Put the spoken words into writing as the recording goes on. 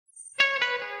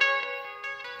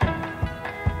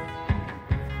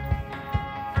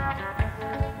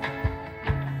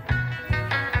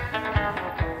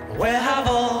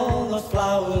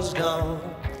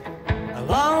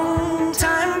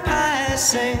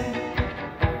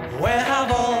Where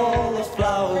have all the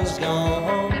flowers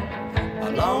gone?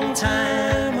 A long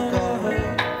time ago.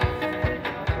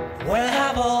 Where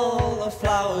have all the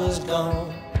flowers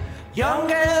gone? Young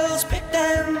girls pick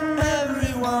them,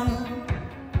 everyone.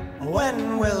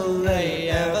 When will they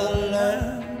ever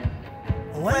learn?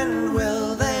 When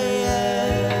will they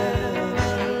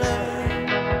ever learn?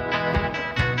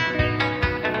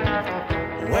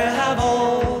 Where have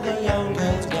all the young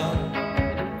girls gone?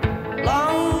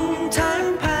 Long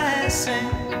time passing.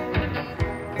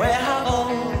 Where have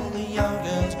all the young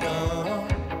girls gone?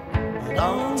 A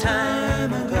long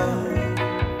time ago.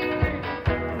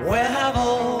 Where have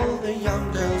all the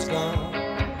young girls gone?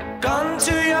 Gone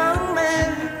to young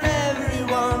men,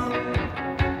 everyone.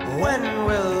 When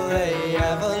will they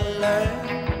ever learn?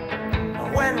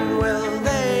 When will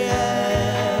they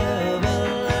ever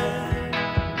learn?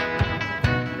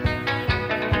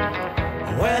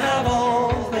 Where have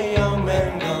all the young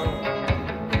men gone?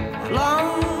 A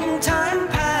long time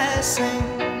passing.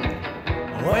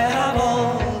 Where have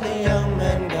all the young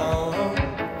men gone?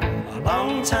 A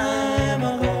long time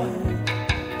ago.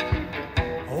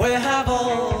 Where have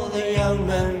all the young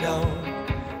men gone?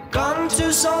 Gone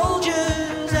to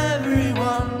soldiers,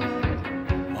 everyone.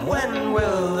 When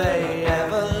will they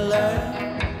ever learn?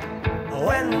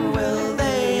 When will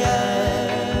they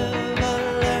ever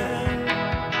learn?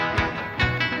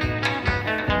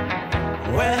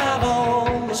 Where have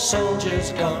all the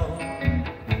soldiers gone?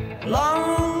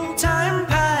 Long time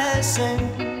passing.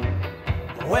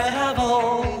 Where have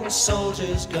all the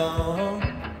soldiers gone?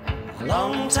 A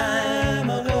long time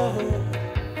ago.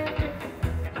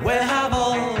 Where have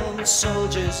all the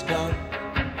soldiers gone?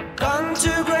 Gone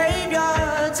to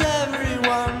graveyards,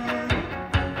 everyone.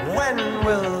 When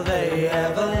will they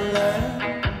ever learn?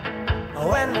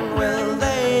 When will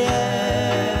they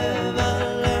ever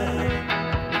learn?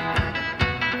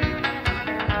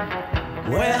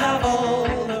 Where